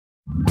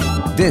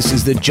This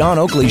is the John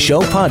Oakley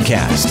Show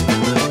podcast.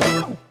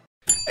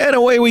 And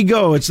away we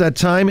go. It's that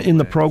time in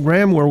the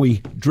program where we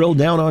drill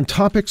down on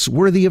topics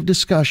worthy of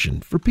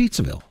discussion for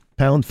Pizzaville,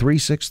 pound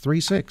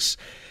 3636.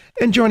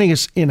 And joining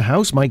us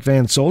in-house, Mike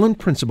Van Soelen,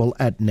 principal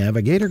at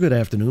Navigator. Good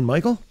afternoon,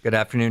 Michael. Good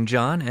afternoon,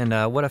 John,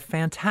 and what a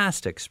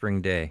fantastic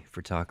spring day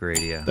for talk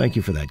radio. Thank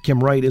you for that.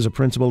 Kim Wright is a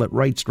principal at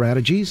Wright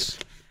Strategies.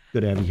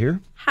 Good to have you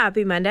here.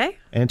 Happy Monday.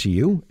 And to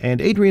you. And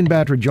Adrienne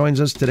Batra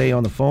joins us today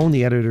on the phone,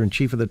 the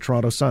editor-in-chief of the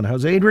Toronto Sun.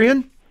 How's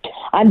Adrienne?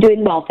 I'm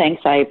doing well,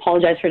 thanks. I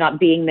apologize for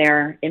not being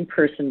there in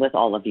person with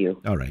all of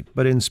you. All right.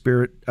 But in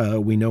spirit,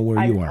 we know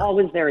where you are. I'm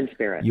always there in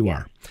spirit. You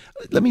are.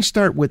 Let me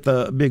start with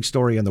a big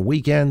story on the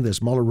weekend,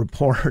 this Mueller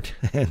report,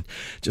 and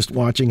just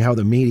watching how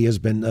the media has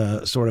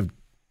been sort of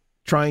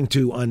trying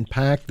to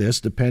unpack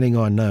this, depending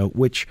on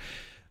which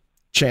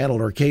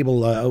channel or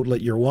cable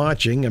outlet you're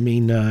watching. I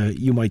mean,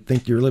 you might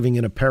think you're living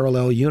in a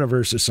parallel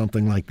universe or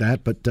something like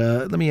that. But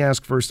let me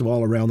ask, first of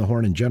all, around the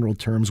horn in general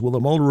terms, will the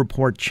Mueller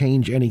report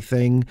change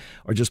anything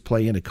or just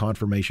play into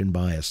confirmation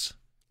bias?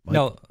 Mike?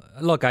 No,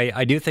 look,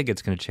 I do think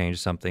it's going to change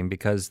something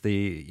because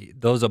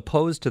those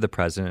opposed to the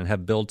president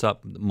have built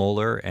up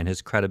Mueller and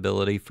his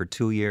credibility for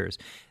 2 years.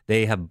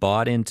 They have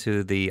bought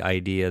into the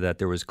idea that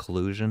there was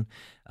collusion.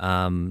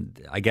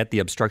 I get the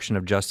obstruction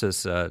of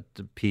justice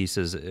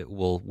pieces.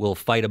 We'll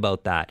fight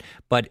about that,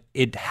 but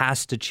it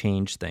has to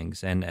change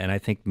things. And I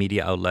think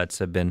media outlets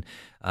have been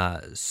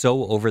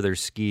so over their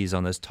skis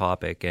on this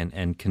topic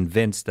and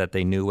convinced that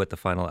they knew what the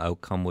final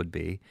outcome would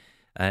be.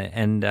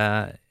 And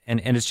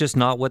it's just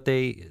not what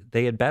they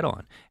had bet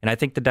on. And I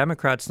think the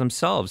Democrats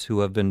themselves,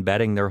 who have been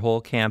betting their whole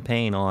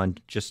campaign on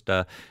just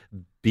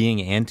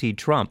being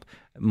anti-Trump,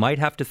 might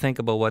have to think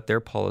about what their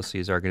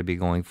policies are going to be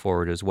going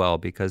forward as well,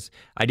 because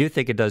I do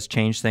think it does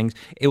change things.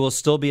 It will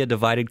still be a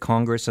divided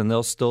Congress, and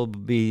they'll still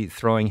be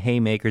throwing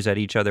haymakers at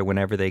each other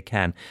whenever they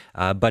can,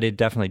 but it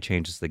definitely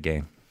changes the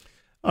game.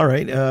 All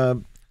right.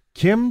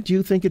 Kim, do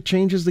you think it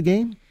changes the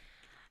game?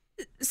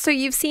 So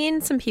you've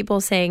seen some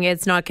people saying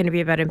it's not going to be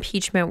about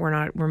impeachment.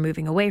 We're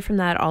moving away from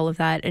that, all of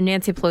that. And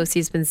Nancy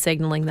Pelosi's been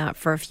signaling that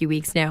for a few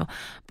weeks now.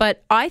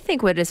 But I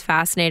think what is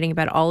fascinating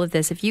about all of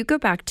this, if you go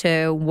back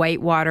to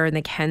Whitewater and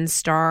the Ken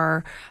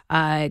Starr,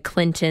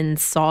 Clinton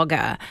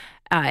saga,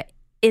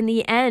 in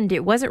the end,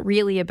 it wasn't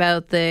really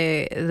about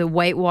the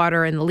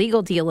Whitewater and the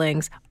legal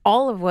dealings.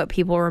 All of what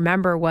people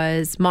remember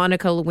was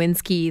Monica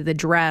Lewinsky, the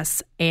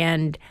dress,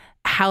 and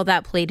how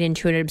that played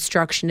into an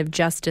obstruction of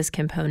justice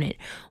component.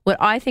 What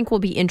I think will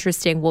be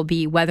interesting will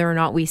be whether or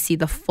not we see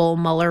the full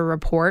Mueller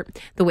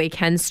report, the way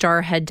Ken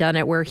Starr had done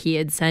it, where he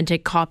had sent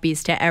it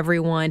copies to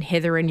everyone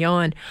hither and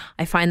yon.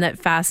 I find that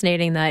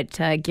fascinating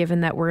that given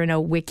that we're in a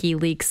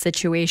WikiLeaks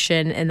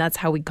situation, and that's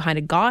how we kind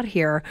of got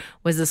here,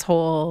 was this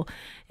whole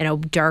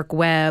dark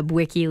web,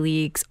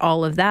 WikiLeaks,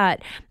 all of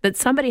that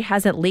somebody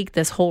hasn't leaked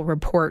this whole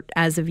report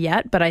as of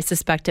yet, but I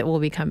suspect it will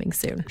be coming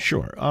soon.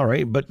 Sure. All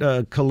right.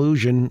 But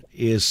collusion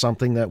is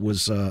something that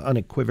was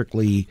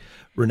unequivocally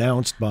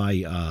renounced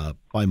by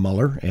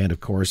Mueller and, of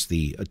course,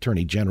 the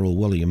Attorney General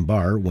William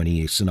Barr when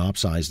he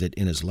synopsized it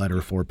in his letter,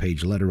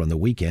 4-page letter on the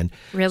weekend.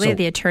 Really? So,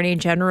 the Attorney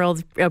General,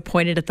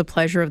 appointed at the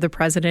pleasure of the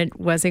president,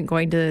 wasn't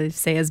going to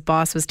say his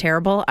boss was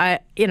terrible?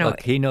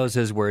 Look, he knows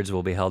his words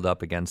will be held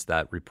up against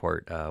that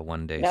report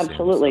one day.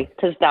 Absolutely,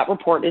 because that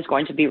report is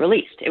going to be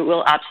released. It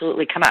will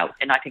absolutely come out,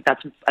 and I think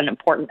that's an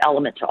important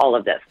element to all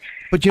of this.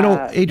 But,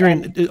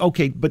 Adrienne,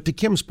 okay, but to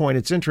Kim's point,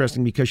 it's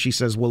interesting because she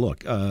says, well,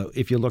 look,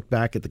 if you look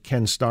back at the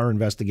Ken Starr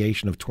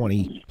investigation of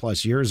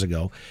 20-plus years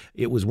ago,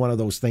 it was one of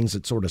those things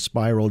that sort of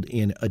spiraled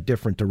in a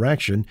different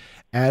direction,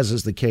 as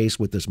is the case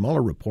with this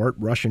Mueller report,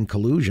 Russian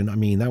collusion. I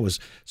mean, that was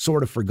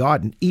sort of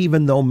forgotten,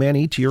 even though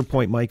many, to your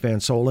point, Mike Van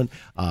Soelen,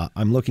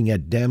 I'm looking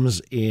at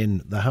Dems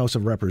in the House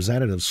of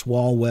Representatives,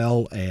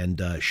 Swalwell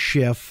and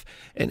Schiff.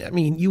 And, I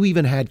mean, you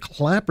even had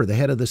Clapper, the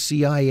head of the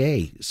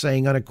CIA,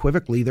 saying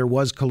unequivocally there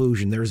was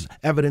collusion. There's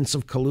evidence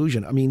of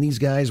collusion. I mean, these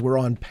guys were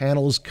on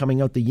panels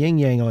coming out the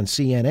yin-yang on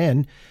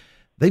CNN.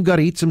 They've got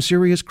to eat some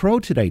serious crow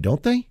today,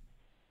 don't they?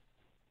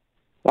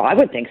 Well, I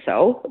would think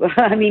so.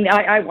 I mean,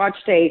 I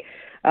watched a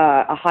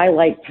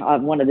highlight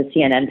of one of the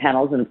CNN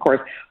panels, and of course,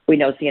 we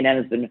know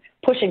CNN has been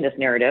pushing this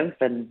narrative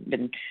and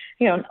been,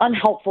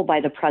 unhelpful by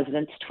the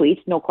president's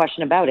tweets, no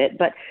question about it.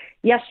 But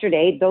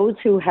yesterday, those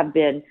who have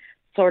been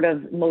sort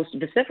of most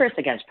vociferous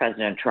against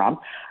President Trump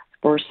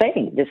were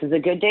saying this is a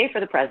good day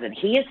for the president.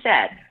 He has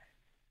said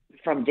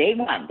from day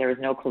one there is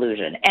no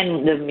collusion,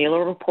 and the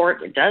Mueller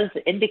report does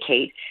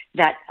indicate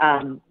that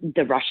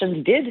the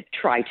Russians did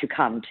try to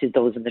come to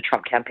those in the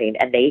Trump campaign,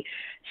 and they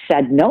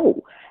said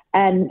no.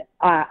 And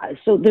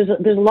so there's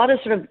a lot of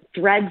sort of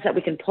threads that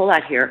we can pull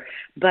at here,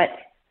 but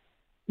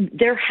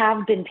there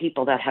have been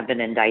people that have been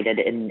indicted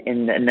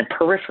in the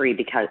periphery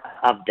because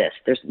of this.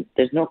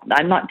 There's no,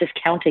 I'm not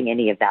discounting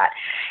any of that.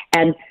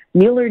 And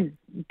Mueller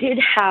did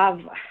have,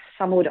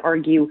 some would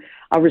argue,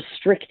 a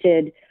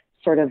restricted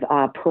sort of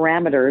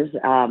parameters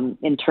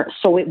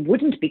so it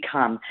wouldn't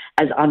become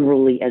as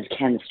unruly as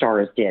Ken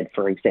Starr's did,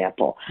 for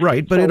example.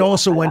 Right, but it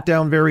also went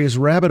down various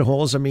rabbit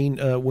holes. I mean,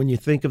 when you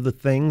think of the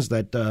things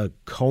that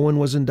Cohen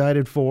was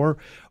indicted for,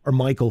 or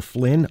Michael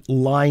Flynn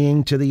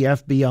lying to the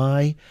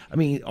FBI, I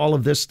mean, all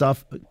of this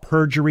stuff,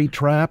 perjury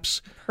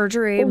traps.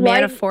 Perjury,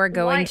 Manafort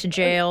going to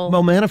jail.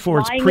 Well,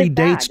 Manafort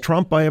predates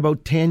Trump by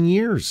about 10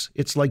 years.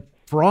 It's like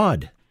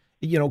fraud.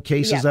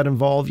 Cases that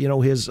involve,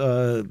 his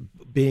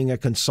being a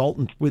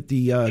consultant with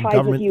the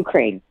government. With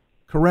Ukraine.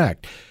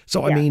 Correct.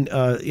 So, I mean,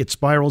 it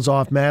spirals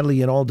off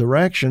madly in all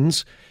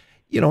directions.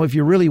 If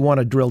you really want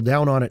to drill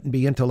down on it and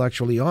be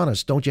intellectually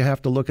honest, don't you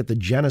have to look at the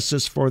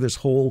genesis for this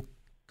whole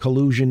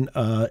collusion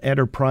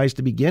enterprise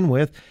to begin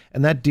with?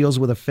 And that deals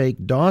with a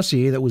fake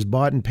dossier that was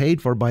bought and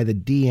paid for by the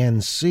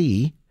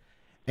DNC.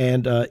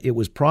 And it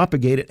was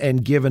propagated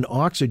and given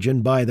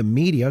oxygen by the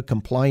media,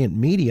 compliant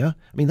media.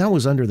 I mean, that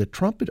was under the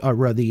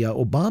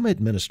Obama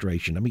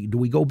administration. I mean, do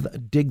we go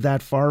dig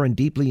that far and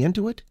deeply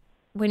into it?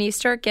 When you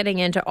start getting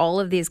into all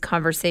of these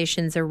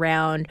conversations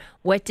around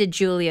what did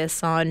Julian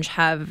Assange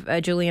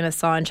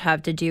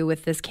have to do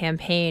with this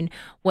campaign,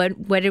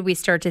 what did we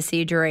start to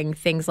see during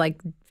things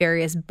like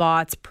various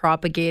bots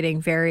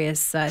propagating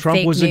various Trump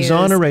fake was news?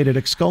 Exonerated,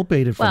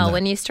 exculpated from that. Well,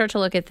 when you start to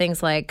look at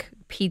things like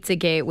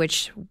Pizzagate,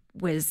 which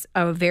was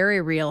a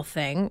very real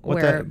thing.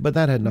 But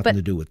that had nothing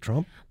to do with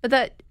Trump. But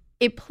that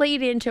it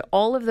played into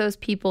all of those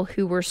people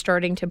who were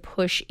starting to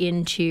push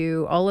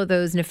into all of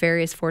those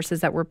nefarious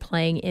forces that were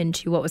playing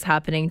into what was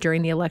happening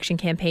during the election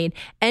campaign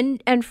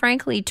and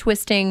frankly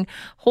twisting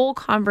whole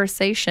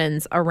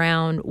conversations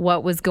around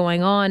what was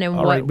going on and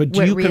but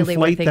do you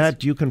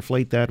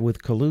conflate that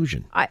with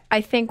collusion?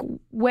 I think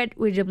what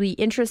would be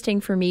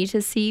interesting for me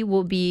to see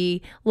will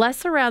be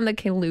less around the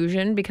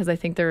collusion, because I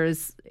think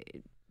there's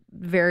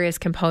various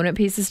component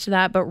pieces to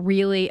that, but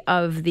really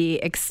of the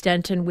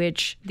extent in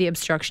which the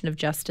obstruction of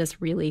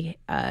justice really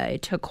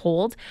took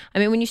hold. I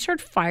mean, when you start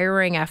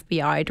firing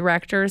FBI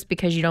directors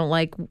because you don't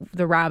like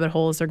the rabbit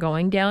holes they're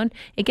going down,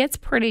 it gets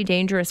pretty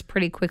dangerous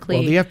pretty quickly.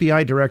 Well, the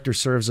FBI director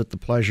serves at the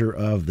pleasure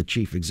of the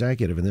chief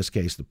executive, in this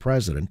case, the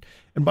president.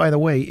 And by the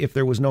way, if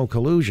there was no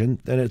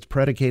collusion, then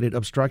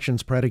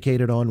obstruction's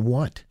predicated on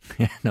what?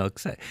 No,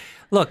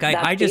 look,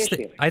 I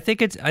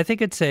think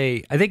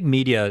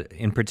media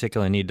in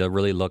particular need to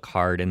really look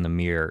hard in the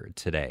mirror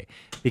today,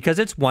 because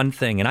it's one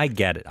thing, and I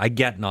get it. I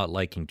get not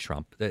liking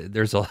Trump. He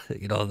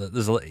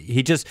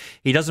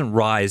doesn't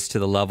rise to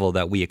the level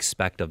that we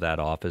expect of that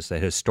office,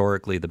 that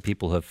historically the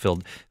people who have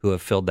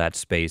filled that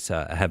space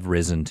have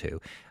risen to.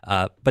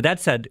 But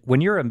that said,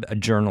 when you're a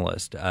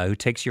journalist who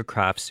takes your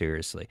craft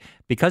seriously,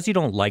 because you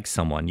don't like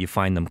someone, you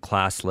find them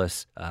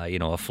classless,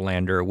 a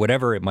philanderer,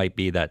 whatever it might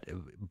be that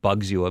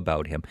bugs you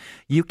about him,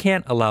 you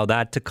can't allow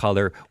that to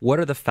color what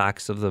are the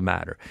facts of the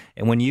matter.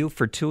 And when you,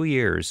 for 2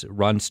 years,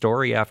 run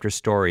story after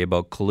story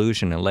about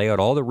collusion and lay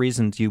out all the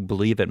reasons you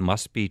believe it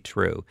must be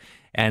true,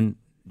 and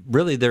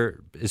really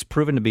there is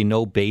proven to be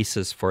no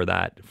basis for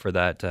that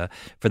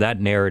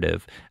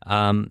narrative.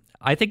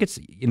 I think it's,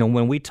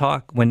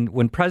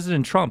 when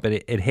President Trump,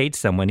 it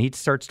hates them when he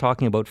starts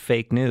talking about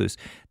fake news.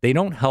 They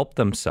don't help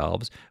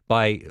themselves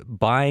by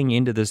buying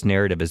into this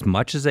narrative as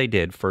much as they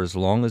did for as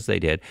long as they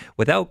did,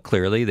 without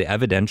clearly the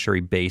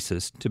evidentiary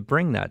basis to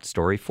bring that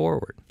story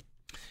forward.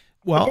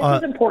 Well, this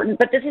is important,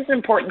 but this is an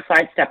important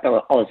sidestep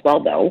as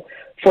well, though,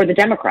 for the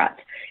Democrats.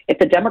 If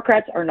the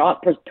Democrats are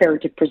not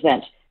prepared to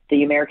present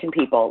the American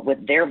people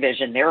with their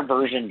vision, their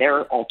version,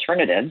 their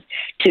alternatives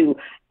to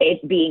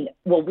it being,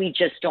 well, we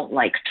just don't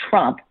like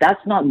Trump,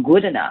 that's not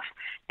good enough.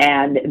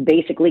 And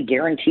basically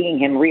guaranteeing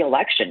him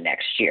re-election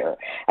next year.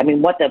 I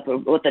mean, what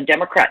the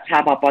Democrats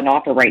have up on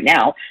offer right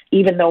now,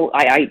 even though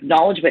I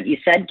acknowledge what you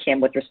said,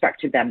 Kim, with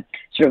respect to them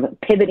sort of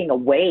pivoting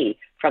away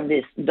from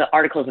the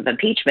articles of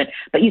impeachment,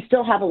 but you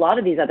still have a lot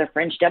of these other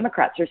fringe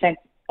Democrats who are saying,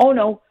 oh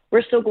no,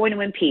 we're still going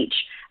to impeach.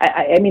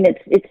 I mean,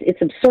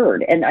 it's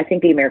absurd, and I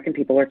think the American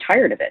people are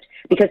tired of it,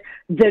 because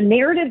the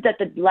narrative that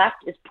the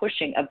left is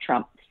pushing of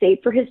Trump, save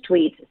for his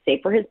tweets,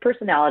 save for his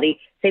personality,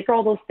 save for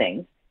all those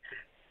things,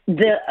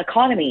 the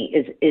economy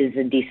is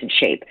in decent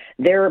shape.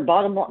 Their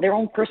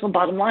own personal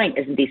bottom line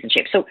is in decent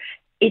shape. So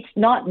it's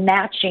not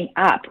matching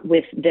up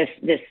with this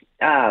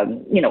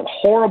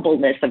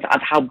horribleness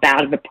of how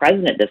bad of a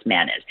president this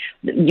man is.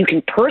 You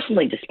can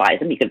personally despise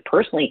him. You can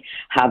personally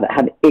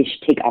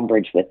take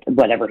umbrage with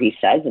whatever he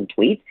says and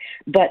tweets.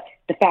 But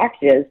the fact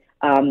is,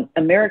 the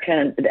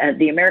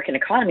American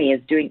economy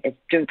is doing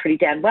pretty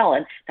damn well,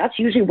 and that's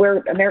usually where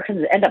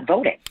Americans end up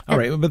voting. All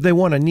right, but they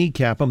want to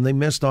kneecap him. They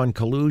missed on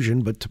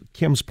collusion, but to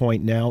Kim's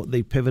point now,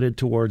 they pivoted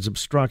towards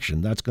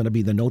obstruction. That's going to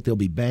be the note they'll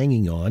be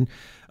banging on.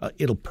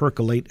 It'll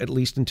percolate at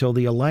least until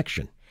the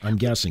election, I'm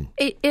guessing.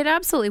 It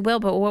absolutely will,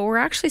 but what we're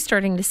actually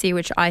starting to see,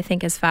 which I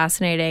think is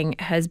fascinating,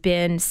 has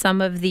been some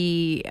of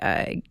the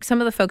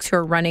folks who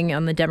are running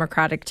on the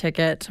Democratic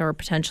ticket or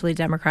potentially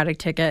Democratic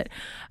ticket.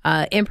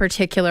 In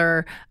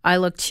particular, I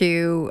look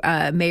to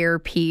Mayor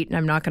Pete, and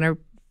I'm not going to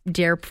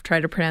dare try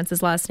to pronounce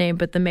his last name,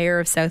 but the mayor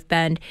of South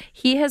Bend,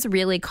 he has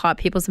really caught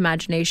people's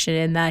imagination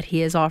in that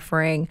he is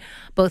offering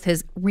both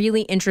his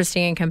really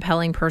interesting and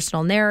compelling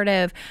personal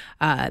narrative,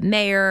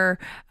 mayor,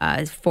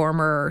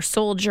 former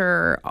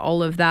soldier,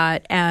 all of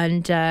that,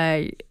 and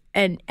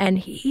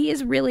he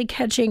is really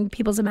catching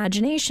people's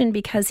imagination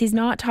because he's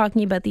not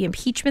talking about the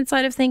impeachment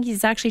side of things.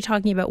 He's actually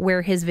talking about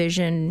where his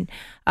vision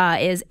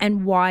is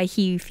and why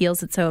he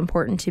feels it's so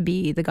important to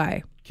be the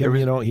guy. Kim,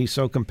 he's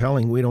so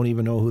compelling. We don't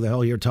even know who the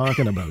hell you're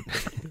talking about.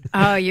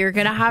 Oh, you're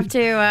gonna have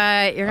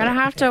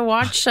to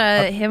watch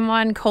him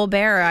on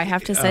Colbert. I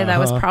have to say that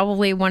was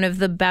probably one of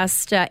the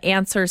best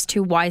answers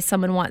to why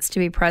someone wants to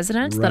be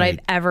president that I've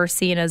ever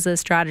seen as a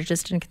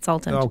strategist and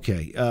consultant.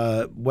 Okay,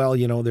 well,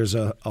 there's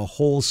a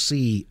whole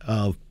sea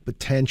of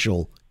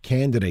potential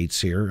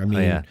candidates here. I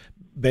mean,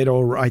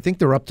 Beto, I think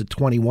they're up to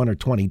 21 or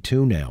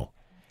 22 now.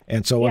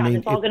 And so,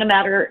 it's all going to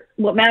matter.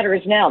 What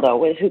matters now,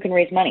 though, is who can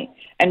raise money.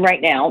 And right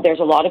now, there's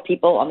a lot of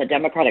people on the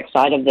Democratic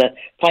side of the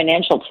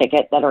financial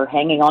ticket that are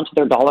hanging on to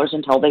their dollars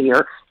until they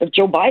hear if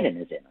Joe Biden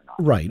is in or not.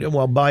 Right.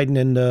 Well, Biden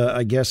and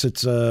I guess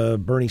it's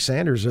Bernie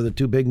Sanders are the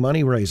two big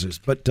money raisers.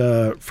 But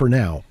for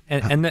now,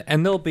 and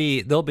there'll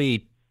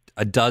be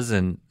a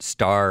dozen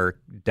star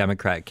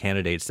Democrat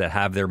candidates that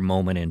have their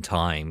moment in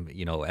time.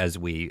 As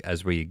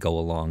we go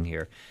along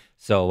here.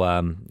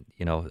 So,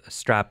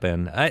 strap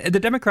in. The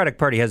Democratic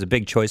Party has a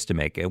big choice to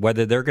make,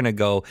 whether they're going to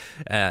go,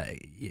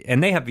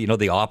 and they have,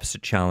 the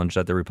opposite challenge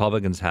that the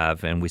Republicans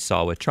have, and we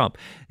saw with Trump.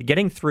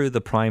 Getting through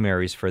the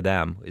primaries for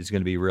them is going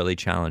to be really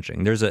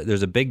challenging. There's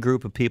a big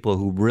group of people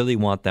who really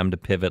want them to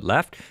pivot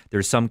left.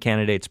 There's some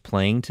candidates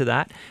playing to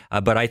that,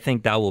 but I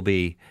think that will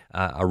be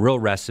a real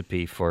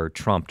recipe for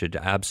Trump to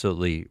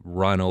absolutely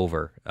run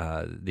over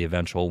the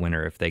eventual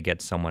winner if they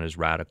get someone as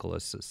radical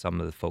as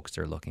some of the folks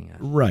they're looking at.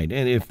 Right,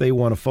 and if they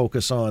want to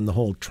focus on the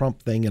whole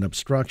Trump thing and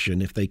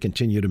obstruction, if they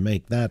continue to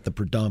make that the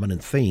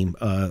predominant theme,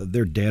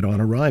 they're dead on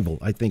arrival.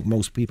 I think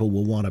most people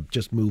will want to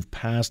just move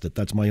past it.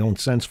 That's my own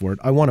sense for it.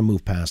 I want to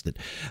move past it.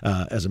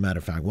 As a matter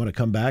of fact, I want to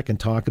come back and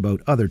talk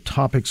about other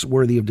topics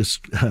worthy of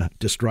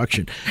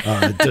discussion,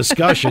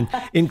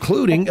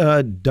 including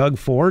Doug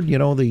Ford.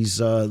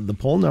 The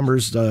poll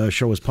numbers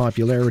show his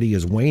popularity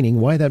is waning.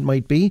 Why that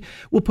might be,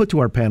 we'll put to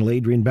our panel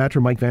Adrienne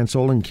Batra, Mike Van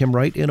Soelen, and Kim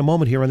Wright in a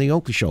moment here on The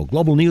Oakley Show.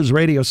 Global News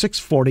Radio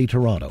 640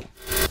 Toronto.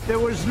 There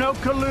was no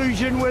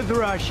collusion with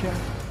Russia.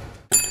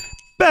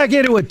 Back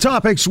into it.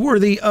 Topics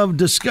worthy of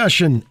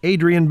discussion.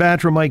 Adrienne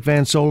Batra, Mike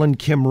Van Soelen,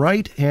 Kim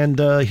Wright. And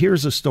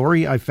here's a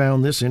story. I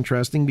found this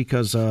interesting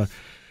because the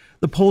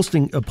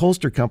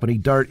pollster company,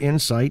 Dart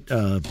Insight,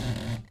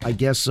 I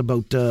guess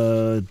about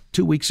 2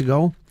 weeks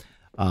ago,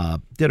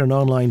 did an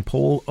online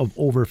poll of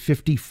over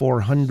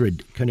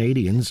 5,400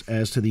 Canadians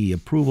as to the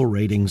approval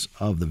ratings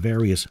of the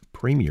various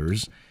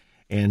premiers.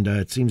 And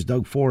it seems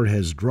Doug Ford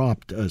has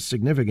dropped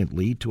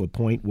significantly to a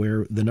point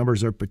where the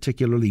numbers are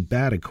particularly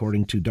bad,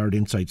 according to Dart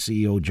Insight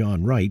CEO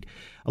John Wright.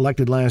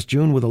 Elected last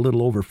June with a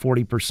little over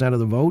 40% of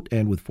the vote,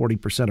 and with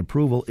 40%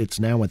 approval, it's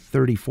now at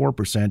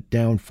 34%,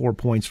 down 4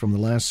 points from the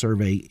last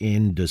survey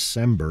in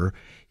December.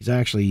 He's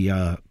actually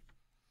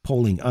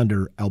polling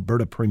under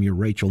Alberta Premier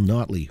Rachel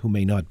Notley, who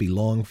may not be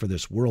long for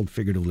this world,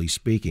 figuratively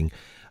speaking.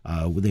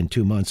 Within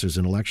 2 months, there's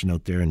an election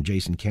out there, and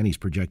Jason Kenney's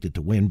projected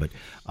to win. But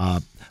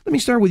let me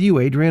start with you,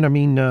 Adrienne. I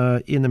mean,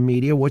 in the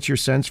media, what's your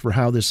sense for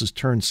how this has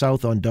turned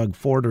south on Doug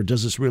Ford, or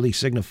does this really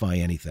signify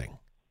anything?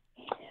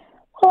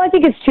 Well, I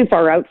think it's too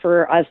far out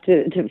for us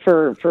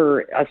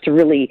to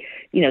really,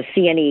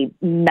 see any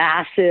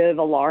massive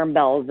alarm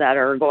bells that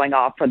are going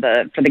off for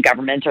the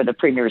government or the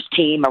premier's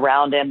team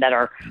around him that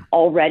are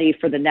all ready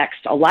for the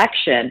next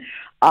election.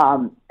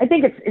 I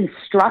think it's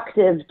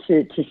instructive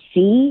to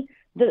see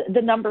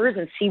the numbers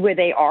and see where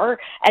they are,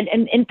 and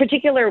in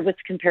particular with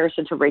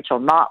comparison to Rachel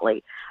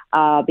Notley,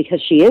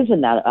 because she is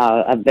in that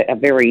a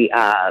very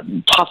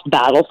tough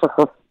battle for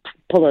her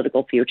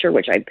political future,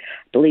 which I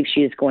believe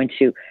she's going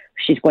to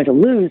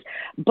lose.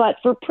 But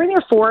for Premier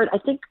Ford, I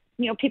think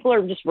people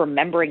are just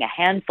remembering a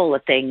handful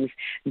of things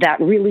that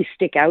really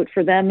stick out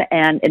for them,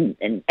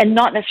 and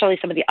not necessarily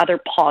some of the other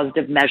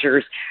positive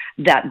measures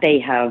that they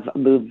have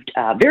moved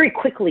very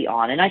quickly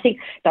on. And I think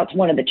that's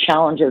one of the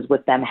challenges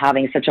with them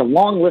having such a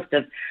long list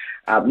of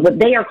what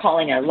they are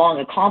calling a long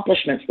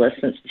accomplishments list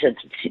since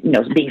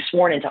being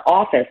sworn into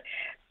office.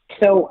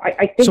 So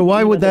I think. So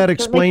why would that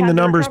explain the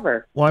numbers?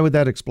 Why would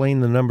that explain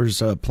the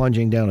numbers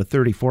plunging down to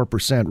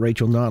 34%?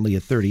 Rachel Notley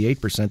at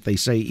 38%. They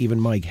say even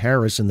Mike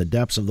Harris, in the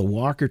depths of the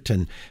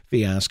Walkerton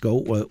fiasco,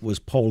 was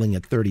polling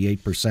at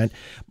 38%.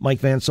 Mike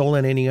Van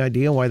Soelen, any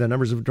idea why the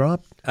numbers have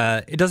dropped?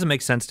 It doesn't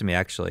make sense to me,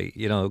 actually.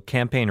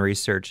 Campaign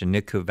Research and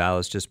Nick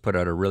Kuvalis just put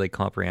out a really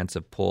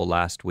comprehensive poll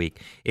last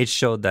week. It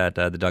showed that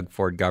the Doug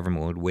Ford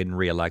government would win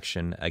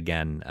re-election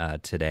again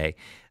today.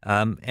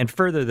 And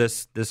further,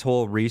 this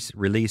whole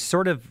release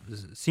sort of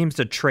seems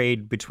to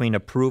trade between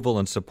approval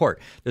and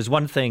support. There's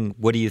one thing,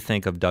 what do you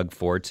think of Doug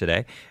Ford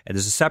today? And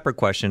there's a separate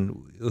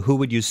question, who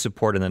would you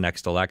support in the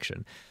next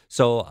election?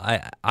 So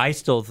I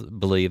still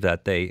believe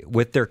that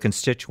with their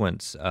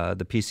constituents,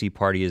 the PC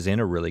party is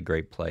in a really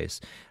great place.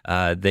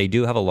 They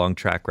do have a long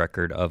track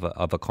record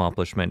of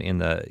accomplishment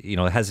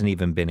it hasn't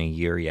even been a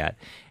year yet.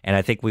 And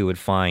I think we would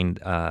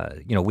find,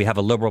 we have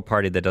a Liberal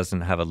Party that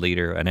doesn't have a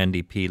leader, an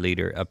NDP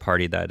leader, a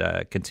party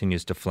that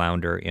continues to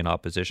flounder in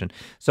opposition.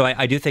 So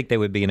I do think they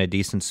would be in a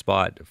decent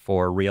spot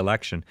for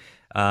re-election.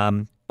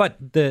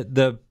 But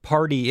the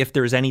party, if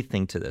there's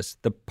anything to this,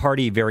 the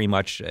party very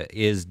much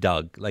is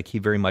Doug. Like, he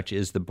very much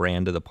is the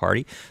brand of the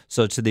party.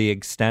 So to the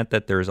extent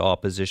that there's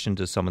opposition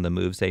to some of the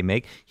moves they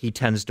make, he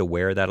tends to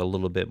wear that a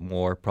little bit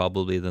more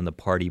probably than the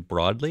party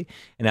broadly.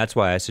 And that's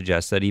why I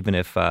suggest that even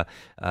if,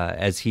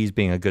 as he's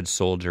being a good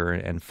soldier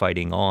and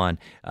fighting on,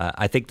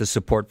 I think the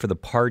support for the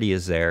party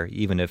is there,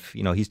 even if,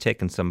 he's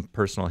taken some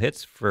personal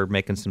hits for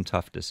making some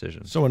tough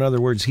decisions. So in other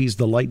words, he's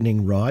the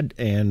lightning rod,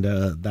 and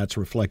that's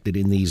reflected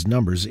in these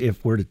numbers.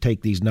 If we're to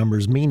take these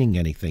numbers meaning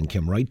anything,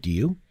 Kim Wright, do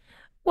you?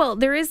 Well,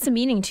 there is some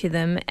meaning to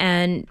them.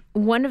 And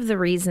one of the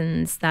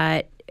reasons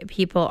that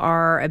people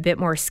are a bit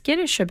more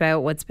skittish about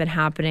what's been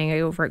happening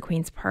over at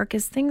Queen's Park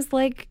is things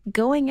like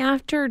going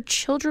after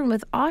children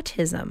with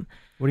autism.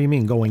 What do you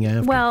mean going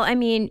after? Well, I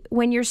mean,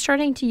 when you're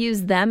starting to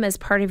use them as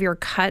part of your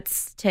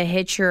cuts to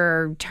hit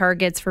your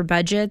targets for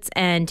budgets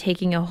and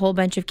taking a whole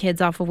bunch of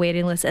kids off a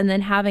waiting list and then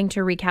having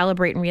to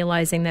recalibrate and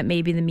realizing that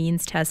maybe the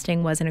means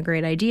testing wasn't a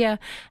great idea.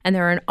 And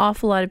there are an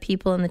awful lot of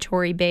people in the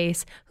Tory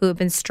base who have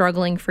been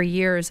struggling for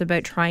years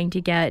about trying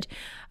to get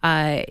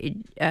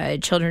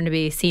children to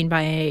be seen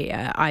by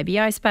a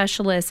IBI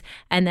specialist,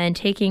 and then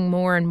taking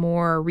more and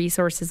more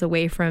resources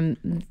away from,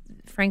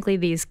 frankly,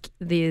 these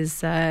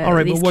all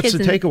right, but what's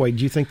the takeaway?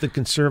 Do you think the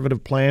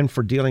Conservative plan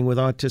for dealing with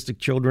autistic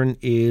children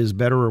is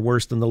better or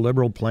worse than the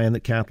Liberal plan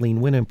that Kathleen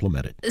Wynne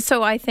implemented?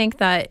 So I think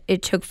that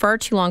it took far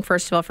too long,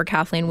 first of all, for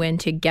Kathleen Wynne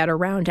to get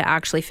around to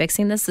actually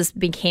fixing this. This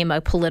became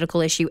a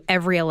political issue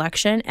every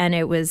election, and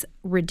it was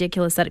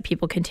ridiculous that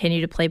people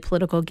continue to play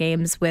political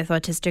games with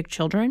autistic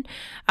children.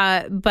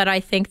 But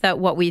I think that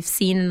what we've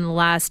seen in the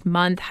last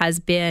month has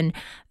been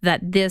that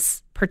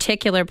this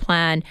particular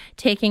plan,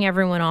 taking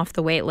everyone off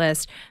the wait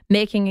list,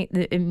 making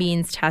the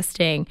means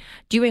testing,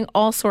 doing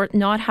all sorts,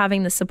 not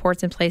having the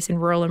supports in place in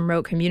rural and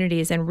remote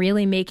communities, and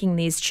really making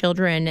these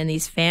children and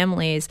these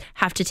families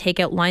have to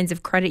take out lines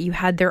of credit. You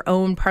had their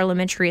own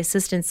parliamentary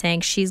assistant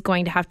saying she's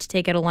going to have to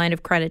take out a line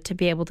of credit to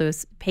be able to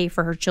pay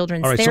for her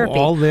children's therapy.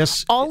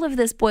 So all of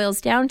this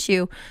boils down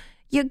to,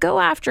 you go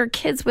after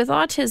kids with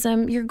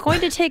autism, you're going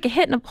to take a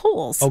hit in the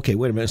polls. Okay,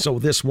 wait a minute. So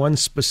this one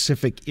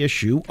specific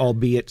issue,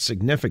 albeit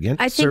significant,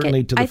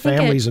 certainly to the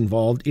families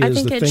involved,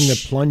 is the thing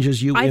that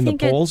plunges you in the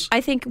polls? I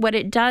think what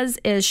it does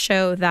is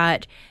show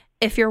that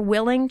if you're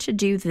willing to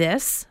do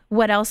this,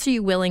 what else are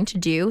you willing to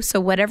do? So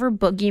whatever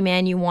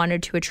boogeyman you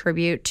wanted to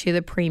attribute to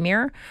the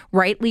premier,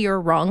 rightly or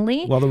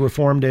wrongly. Well, the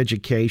reformed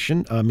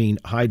education,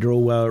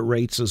 hydro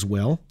rates as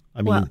well.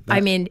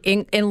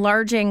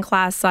 Enlarging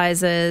class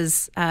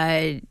sizes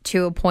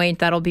to a point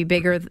that'll be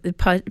bigger,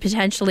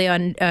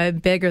 potentially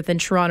bigger than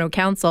Toronto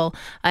Council,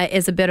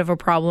 is a bit of a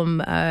problem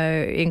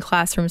in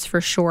classrooms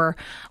for sure.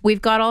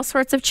 We've got all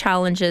sorts of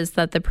challenges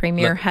that the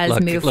Premier has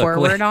moved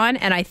forward on,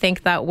 and I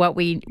think that what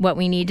we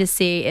need to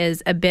see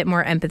is a bit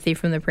more empathy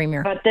from the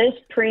Premier. But this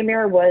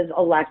Premier was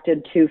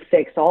elected to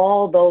fix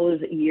all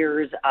those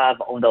years of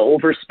the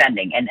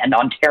overspending, and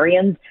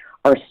Ontarians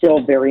are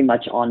still very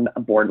much on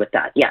board with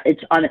that. Yeah,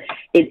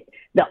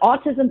 the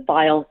autism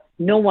file,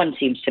 no one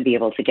seems to be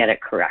able to get it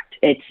correct.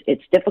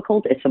 It's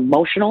difficult, it's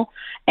emotional,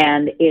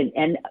 and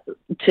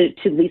to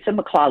Lisa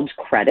MacLeod's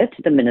credit,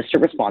 the minister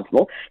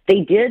responsible, they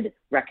did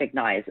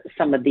recognize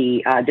some of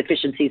the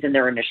deficiencies in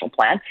their initial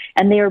plan,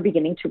 and they are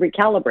beginning to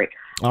recalibrate.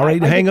 All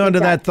right, hang on to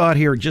that thought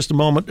here just a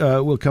moment.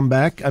 We'll come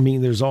back.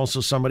 There's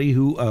also somebody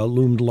who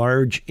loomed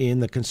large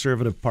in the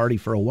Conservative Party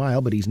for a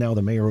while, but he's now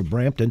the mayor of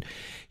Brampton.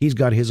 He's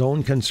got his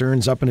own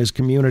concerns up in his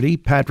community.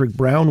 Patrick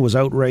Brown was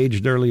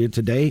outraged earlier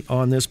today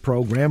on this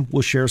program.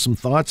 We'll share some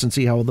thoughts and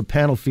see how the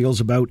panel feels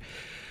about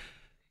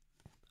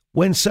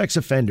when sex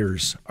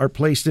offenders are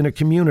placed in a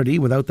community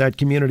without that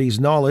community's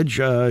knowledge.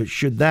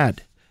 Should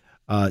that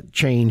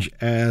change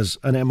as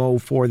an MO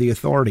for the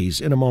authorities?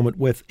 In a moment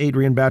with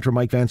Adrienne Batra,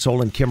 Mike Van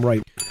Soelen, Kim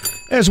Wright.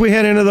 As we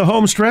head into the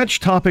home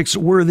stretch, topics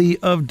worthy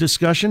of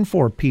discussion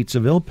for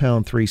Pizzaville,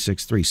 pound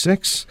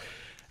 3636.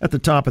 At the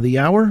top of the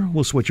hour,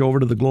 we'll switch over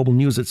to the Global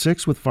News at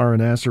 6 with Farah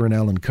Nasser and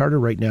Alan Carter.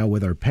 Right now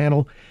with our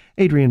panel,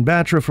 Adrienne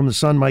Batra from The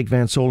Sun, Mike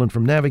Van Soelen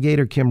from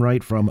Navigator, Kim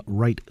Wright from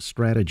Wright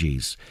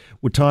Strategies.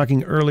 We're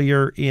talking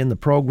earlier in the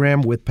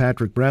program with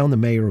Patrick Brown, the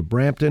mayor of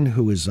Brampton,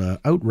 who is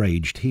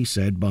outraged, he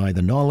said, by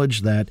the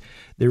knowledge that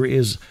there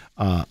is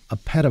a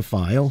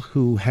pedophile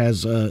who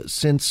has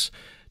since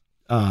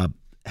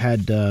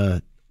had,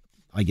 a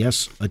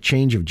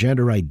change of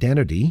gender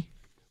identity.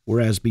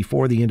 Whereas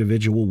before, the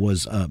individual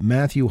was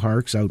Matthew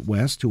Harks out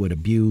west, who had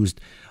abused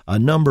a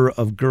number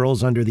of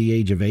girls under the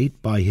age of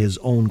 8, by his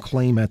own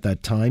claim at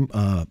that time,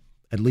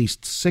 at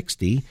least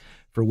 60,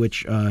 for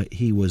which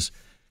he was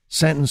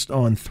sentenced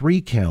on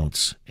 3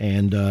 counts.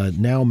 And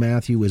now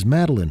Matthew is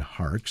Madeline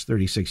Harks,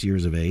 36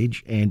 years of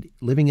age, and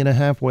living in a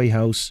halfway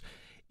house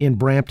in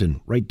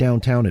Brampton, right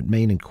downtown at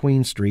Main and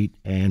Queen Street.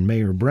 And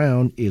Mayor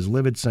Brown is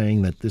livid,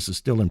 saying that this is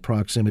still in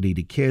proximity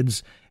to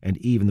kids, and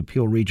even the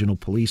Peel Regional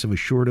Police have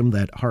assured him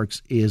that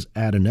Harks is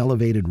at an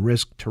elevated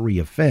risk to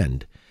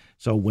reoffend.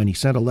 So when he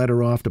sent a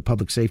letter off to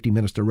Public Safety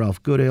Minister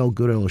Ralph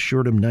Goodale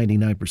assured him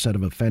 99%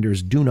 of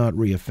offenders do not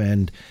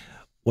reoffend.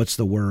 What's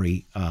the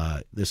worry?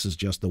 This is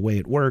just the way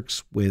it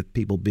works with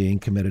people being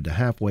committed to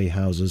halfway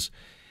houses.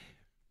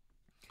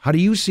 How do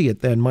you see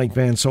it then, Mike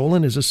Van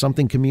Soelen? Is this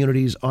something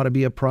communities ought to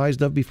be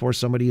apprised of before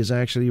somebody is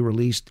actually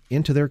released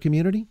into their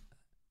community?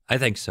 I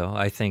think so.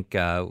 I think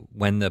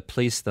when the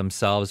police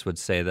themselves would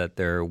say that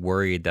they're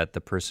worried that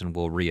the person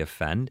will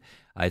reoffend,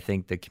 I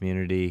think the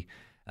community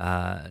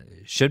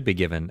should be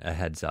given a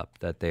heads up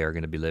that they are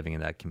going to be living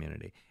in that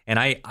community. And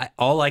I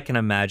all I can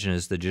imagine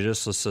is the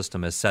judicial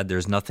system has said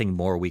there's nothing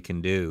more we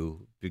can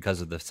do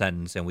because of the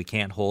sentence, and we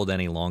can't hold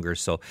any longer.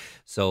 So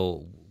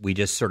we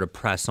just sort of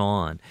press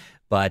on.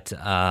 But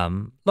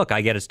look,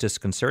 I get it's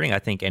disconcerting. I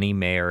think any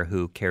mayor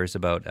who cares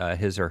about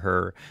his or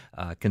her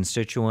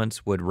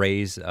constituents would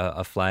raise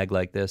a flag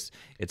like this.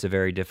 It's a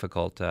very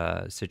difficult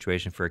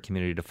situation for a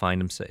community to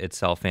find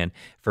itself in.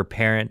 For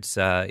parents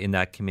in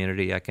that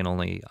community, I can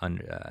only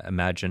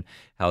imagine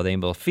how they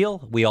will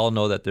feel. We all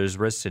know that there's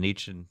risks in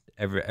each and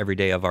every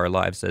day of our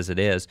lives as it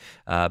is,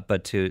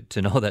 but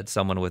to know that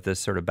someone with this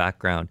sort of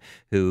background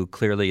who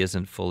clearly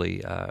isn't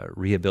fully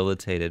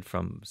rehabilitated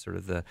from sort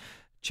of the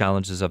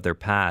challenges of their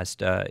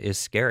past is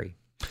scary.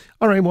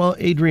 All right. Well,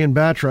 Adrienne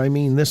Batra, I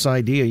mean, this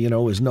idea,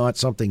 is not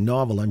something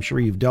novel. I'm sure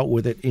you've dealt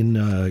with it in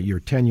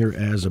your tenure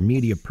as a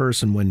media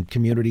person when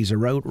communities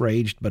are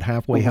outraged, but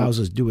halfway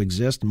houses do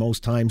exist.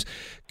 Most times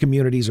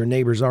communities or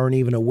neighbors aren't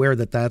even aware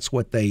that that's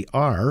what they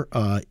are.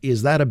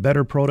 Is that a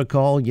better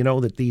protocol,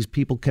 that these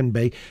people can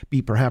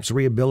be perhaps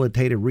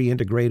rehabilitated,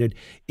 reintegrated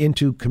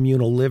into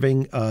communal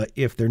living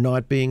if they're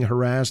not being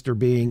harassed or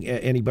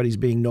anybody's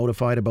being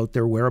notified about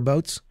their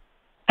whereabouts?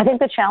 I think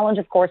the challenge,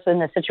 of course,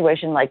 in a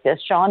situation like this,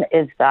 John,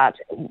 is that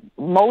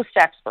most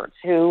experts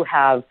who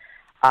have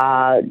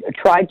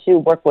tried to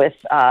work with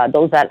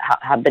those that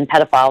have been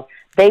pedophiles,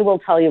 they will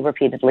tell you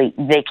repeatedly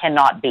they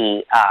cannot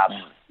be,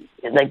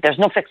 there's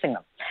no fixing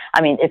them.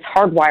 I mean, it's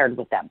hardwired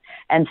with them.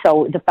 And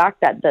so the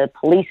fact that the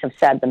police have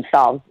said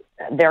themselves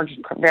they're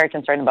very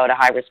concerned about a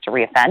high risk to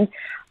reoffend,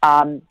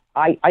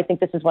 I think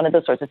this is one of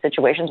those sorts of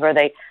situations where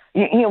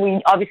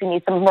we obviously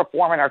need some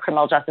reform in our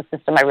criminal justice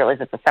system. I realize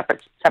it's a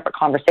separate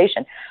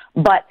conversation,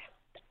 but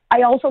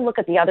I also look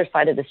at the other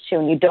side of this too,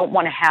 and you don't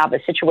want to have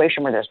a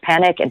situation where there's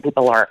panic and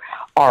people are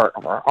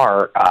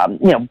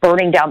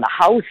burning down the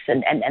house,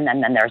 and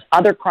then there's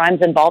other crimes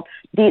involved.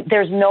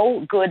 There's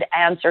no good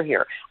answer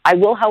here. I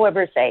will,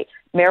 however, say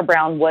Mayor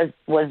Brown was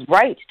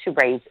right to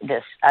raise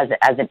this as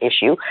an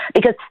issue,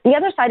 because the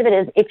other side of it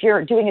is if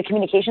you're doing a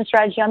communication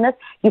strategy on this,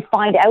 you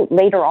find out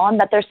later on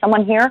that there's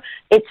someone here,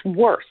 it's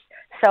worse.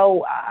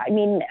 So,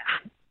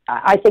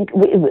 I think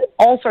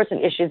all sorts of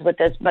issues with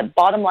this, but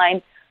bottom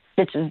line,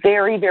 it's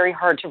very, very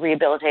hard to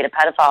rehabilitate a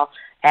pedophile,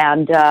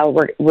 and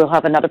we'll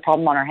have another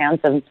problem on our hands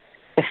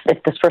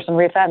if this person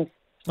reoffends.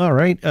 All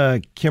right.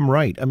 Kim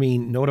Wright,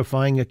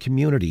 notifying a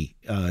community,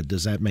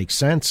 does that make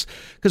sense?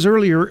 Because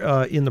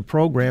earlier in the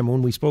program,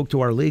 when we spoke to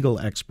our legal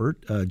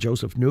expert,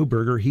 Joseph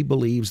Neuberger, he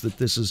believes that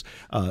this is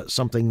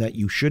something that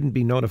you shouldn't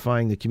be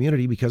notifying the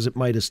community because it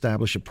might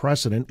establish a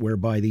precedent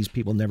whereby these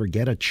people never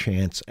get a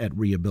chance at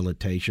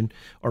rehabilitation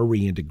or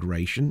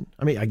reintegration.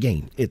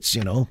 Again, it's,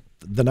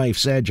 the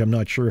knife's edge. I'm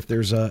not sure if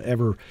there's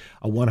ever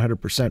a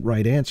 100%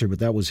 right answer, but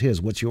that was his.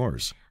 What's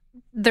yours?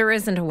 There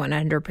isn't a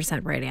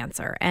 100% right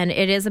answer, and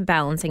it is a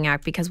balancing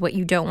act, because what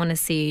you don't want to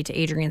see, to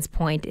Adrienne's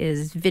point,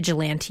 is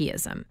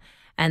vigilantism,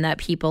 and that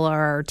people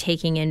are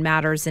taking in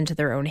matters into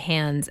their own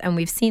hands. And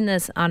we've seen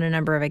this on a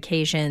number of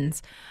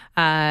occasions.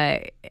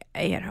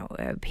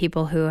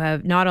 People who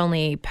have not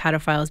only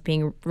pedophiles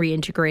being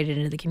reintegrated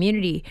into the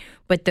community,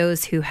 but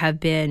those who have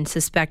been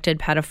suspected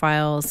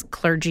pedophiles,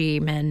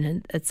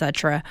 clergymen,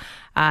 etc.,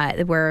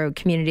 where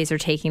communities are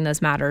taking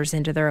those matters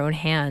into their own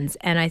hands.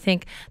 And I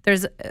think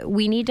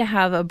we need to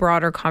have a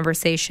broader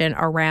conversation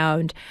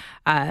around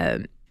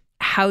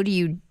how do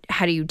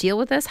you deal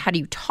with this? How do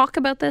you talk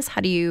about this?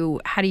 How do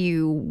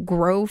you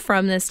grow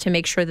from this to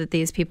make sure that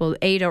these people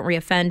don't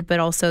reoffend,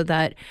 but also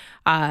that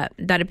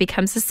it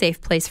becomes a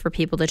safe place for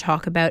people to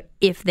talk about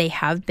if they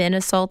have been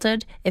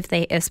assaulted,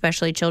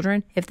 especially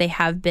children, if they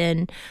have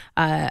been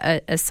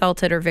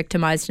assaulted or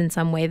victimized in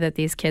some way, that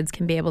these kids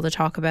can be able to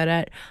talk about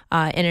it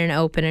in an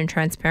open and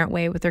transparent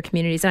way with their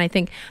communities. And I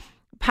think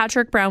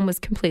Patrick Brown was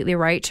completely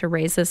right to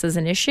raise this as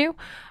an issue,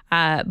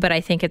 but I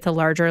think it's a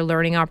larger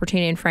learning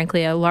opportunity and,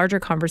 frankly, a larger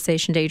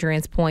conversation, to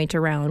Adrienne's point,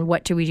 around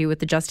what do we do with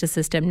the justice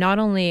system, not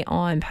only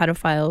on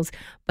pedophiles,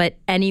 but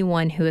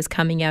anyone who is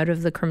coming out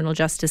of the criminal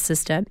justice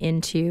system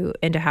into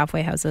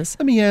halfway houses.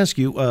 Let me ask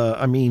you,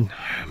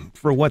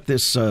 for what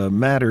this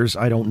matters,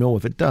 I don't know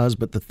if it does,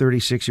 but the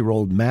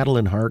 36-year-old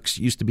Madeline Harks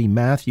used to be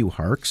Matthew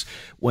Harks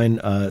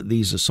when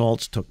these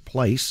assaults took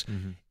place.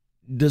 Mm-hmm.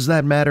 does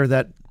that matter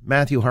that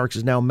Matthew Harks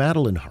is now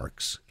Madeline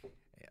Harks?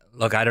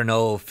 Look, I don't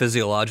know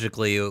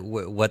physiologically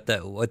what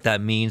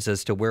that means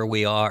as to where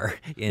we are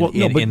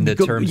in the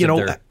terms of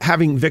their...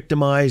 having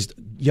victimized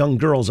young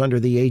girls under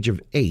the age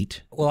of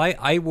 8. Well,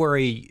 I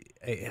worry...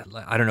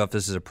 I don't know if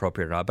this is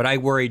appropriate or not, but I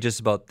worry just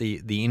about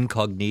the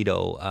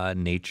incognito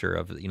nature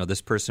of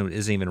this person who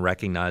isn't even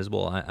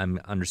recognizable. I'm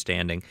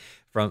understanding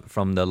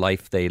from the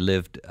life they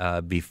lived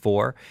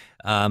before.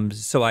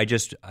 So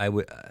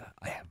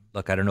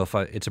look, I don't know if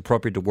it's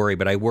appropriate to worry,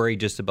 but I worry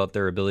just about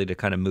their ability to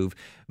kind of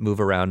move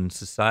around in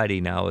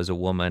society now as a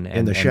woman and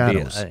in the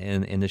shadows,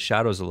 in the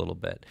shadows a little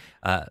bit.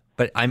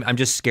 But I'm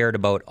just scared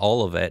about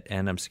all of it,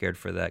 and I'm scared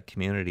for that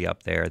community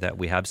up there that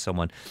we have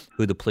someone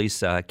who the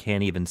police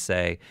can't even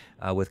say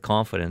with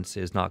confidence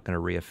is not going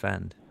to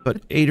reoffend.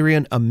 But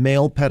Adrienne, a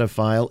male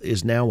pedophile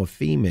is now a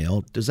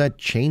female. Does that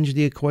change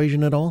the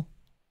equation at all?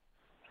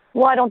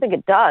 Well, I don't think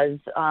it does,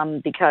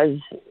 because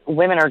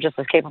women are just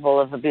as capable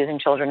of abusing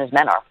children as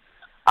men are.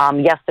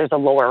 Yes, there's a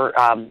lower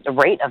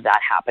rate of that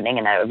happening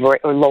and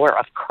a lower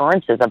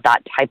occurrences of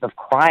that type of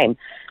crime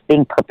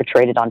being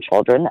perpetrated on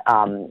children.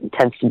 It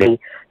tends to be,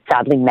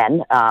 sadly,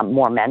 men,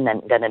 more men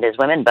than it is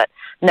women. But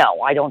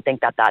no, I don't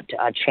think that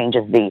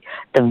changes the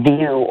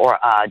view or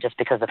just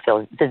because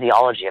the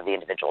physiology of the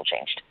individual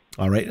changed.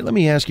 All right. Let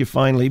me ask you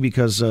finally,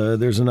 because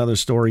there's another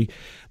story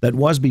that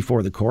was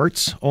before the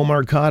courts.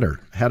 Omar Khadr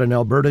had an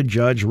Alberta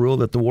judge rule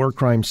that the war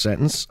crime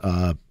sentence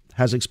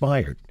has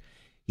expired.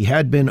 He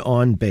had been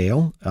on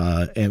bail,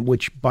 and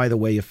which, by the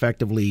way,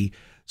 effectively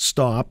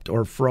stopped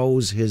or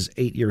froze his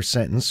 8-year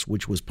sentence,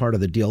 which was part of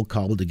the deal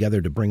cobbled together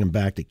to bring him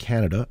back to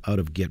Canada out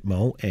of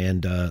Gitmo.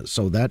 And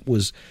so that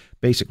was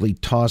basically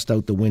tossed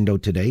out the window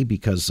today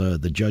because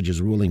the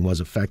judge's ruling was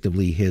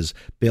effectively his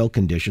bail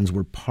conditions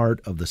were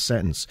part of the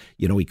sentence.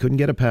 He couldn't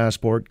get a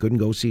passport, couldn't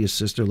go see his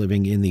sister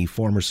living in the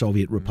former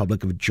Soviet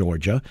Republic of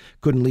Georgia,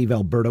 couldn't leave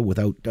Alberta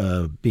without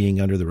being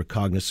under the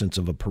recognizance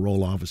of a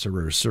parole officer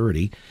or a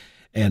surety.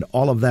 And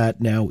all of that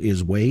now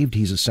is waived.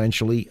 He's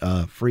essentially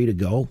free to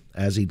go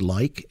as he'd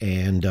like.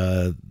 And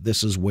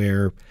this is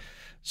where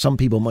some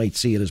people might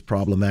see it as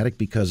problematic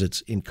because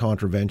it's in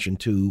contravention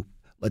to,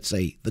 let's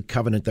say, the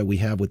covenant that we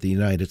have with the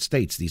United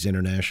States, these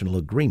international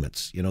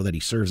agreements, that he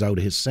serves out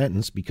his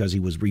sentence because he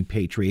was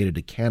repatriated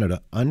to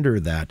Canada under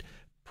that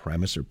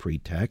premise or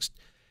pretext.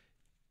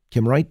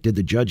 Kim Wright, did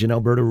the judge in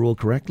Alberta rule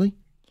correctly?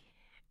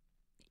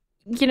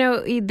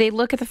 They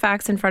look at the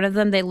facts in front of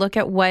them. They look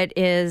at what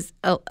is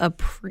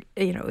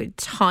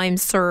time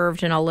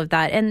served and all of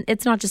that. And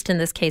it's not just in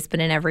this case, but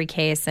in every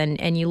case.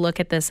 And you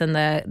look at this in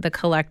the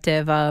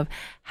collective of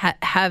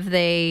have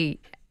they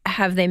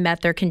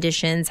met their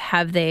conditions?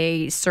 Have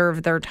they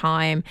served their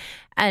time?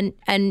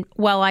 And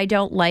while I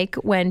don't like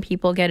when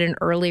people get an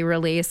early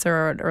release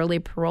or an early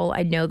parole,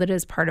 I know that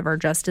is part of our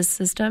justice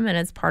system and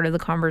it's part of the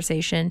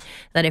conversation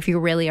that if you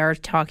really are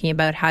talking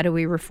about how do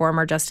we reform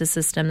our justice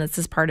system, this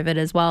is part of it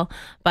as well.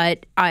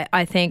 But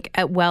I think,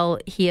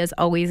 he is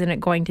always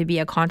going to be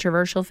a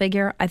controversial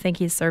figure. I think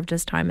he's served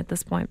his time at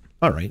this point.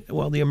 All right.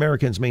 Well, the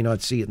Americans may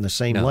not see it in the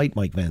same light,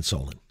 Mike Van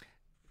Soelen.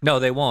 No,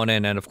 they won't,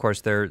 and of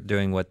course they're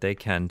doing what they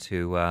can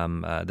to.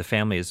 The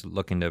family is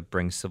looking to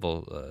bring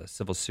civil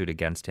suit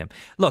against him.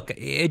 Look,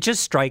 it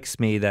just strikes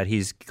me that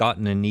he's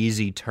gotten an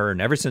easy turn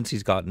ever since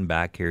he's gotten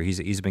back here.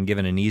 He's been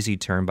given an easy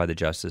turn by the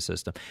justice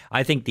system.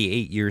 I think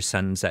the 8-year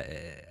sentence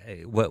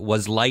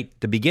was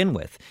light to begin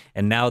with,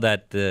 and now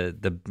that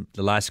the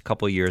last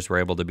couple of years were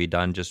able to be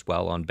done just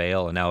well on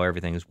bail, and now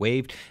everything is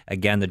waived.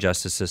 Again, the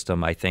justice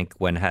system, I think,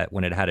 when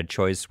it had a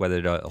choice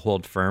whether to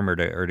hold firm or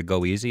to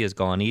go easy, has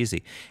gone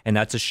easy, and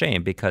that's a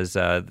shame because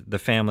the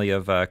family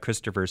of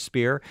Christopher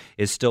Spear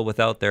is still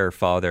without their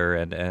father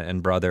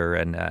and brother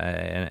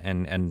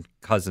and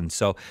cousin.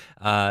 So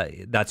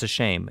that's a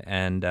shame,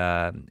 and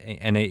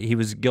he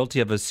was guilty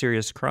of a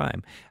serious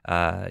crime,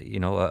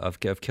 of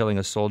killing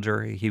a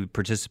soldier. He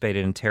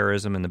participated in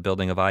terrorism and the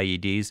building of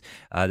IEDs,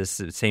 the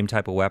same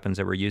type of weapons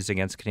that were used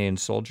against Canadian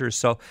soldiers.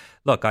 So,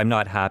 look, I'm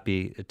not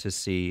happy to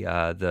see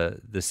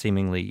the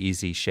seemingly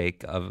easy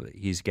shake of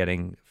he's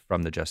getting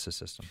from the justice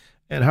system.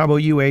 And how about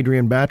you,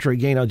 Adrienne Batra?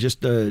 Again, I'll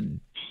just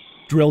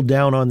drill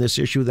down on this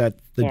issue that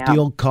the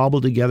deal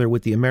cobbled together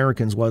with the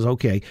Americans was,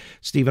 okay,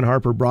 Stephen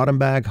Harper brought him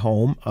back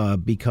home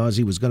because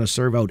he was going to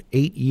serve out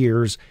 8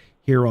 years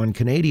here on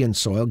Canadian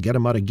soil, get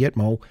him out of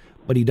Gitmo,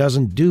 but he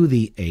doesn't do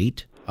the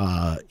 8.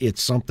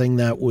 It's something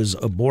that was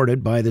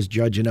aborted by this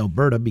judge in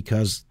Alberta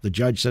because the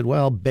judge said,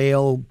 well,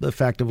 bail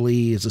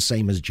effectively is the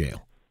same as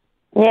jail.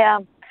 Yeah,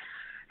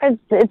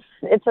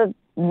 it's a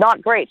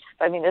not great.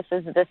 I mean, this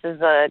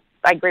is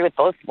I agree with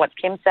both what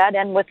Kim said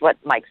and with what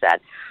Mike said.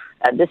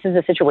 This is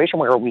a situation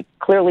where we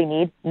clearly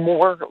need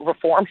more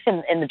reform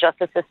in the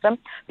justice system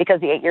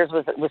because the 8 years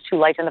was too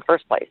light in the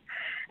first place.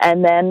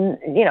 And then,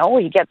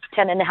 he gets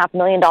 $10.5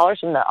 million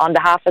on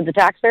behalf of the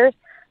taxpayers,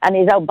 and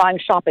he's out buying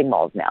shopping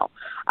malls now.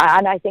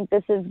 And I think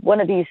this is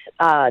one of these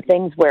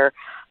things where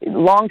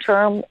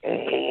long-term,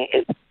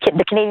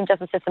 the Canadian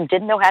justice system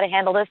didn't know how to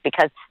handle this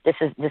because this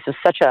is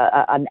such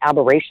an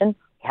aberration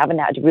haven't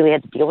really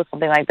had to deal with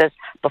something like this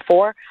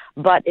before,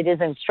 but it is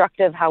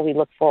instructive how we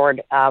look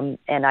forward. And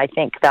I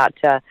think that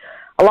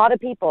a lot of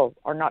people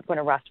are not going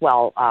to rest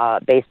well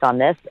based on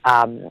this.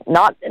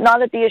 Not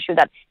at the issue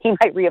that he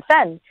might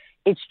reoffend.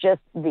 It's just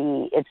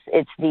the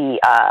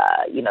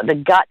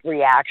gut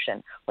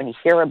reaction when you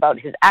hear about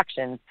his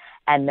actions,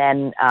 and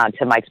then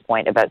to Mike's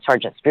point about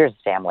Sergeant Spears'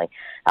 family,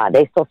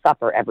 they still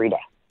suffer every day.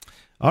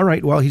 All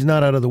right. Well, he's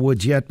not out of the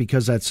woods yet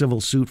because that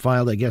civil suit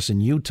filed, I guess, in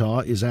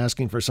Utah is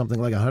asking for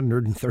something like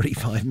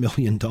 $135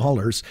 million.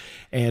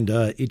 And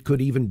it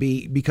could even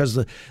be because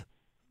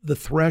the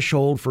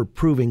threshold for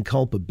proving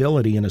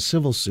culpability in a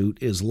civil suit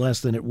is less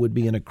than it would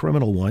be in a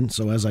criminal one.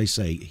 So as I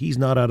say, he's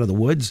not out of the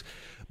woods,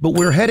 but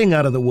we're heading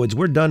out of the woods.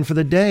 We're done for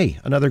the day.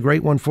 Another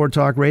great one for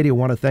Talk Radio. I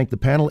want to thank the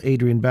panel,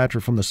 Adrienne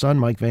Batra from The Sun,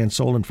 Mike Van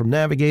Soelen from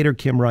Navigator,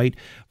 Kim Wright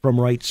from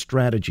Wright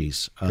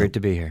Strategies. Great to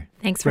be here.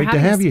 Thanks for having us.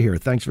 Great to have you here.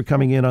 Thanks for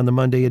coming in on the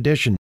Monday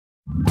edition.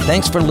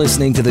 Thanks for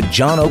listening to the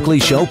John Oakley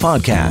Show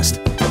podcast.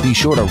 Be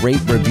sure to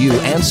rate, review,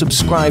 and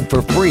subscribe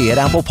for free at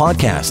Apple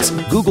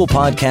Podcasts, Google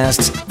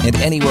Podcasts, and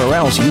anywhere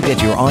else you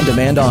get your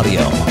on-demand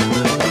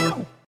audio.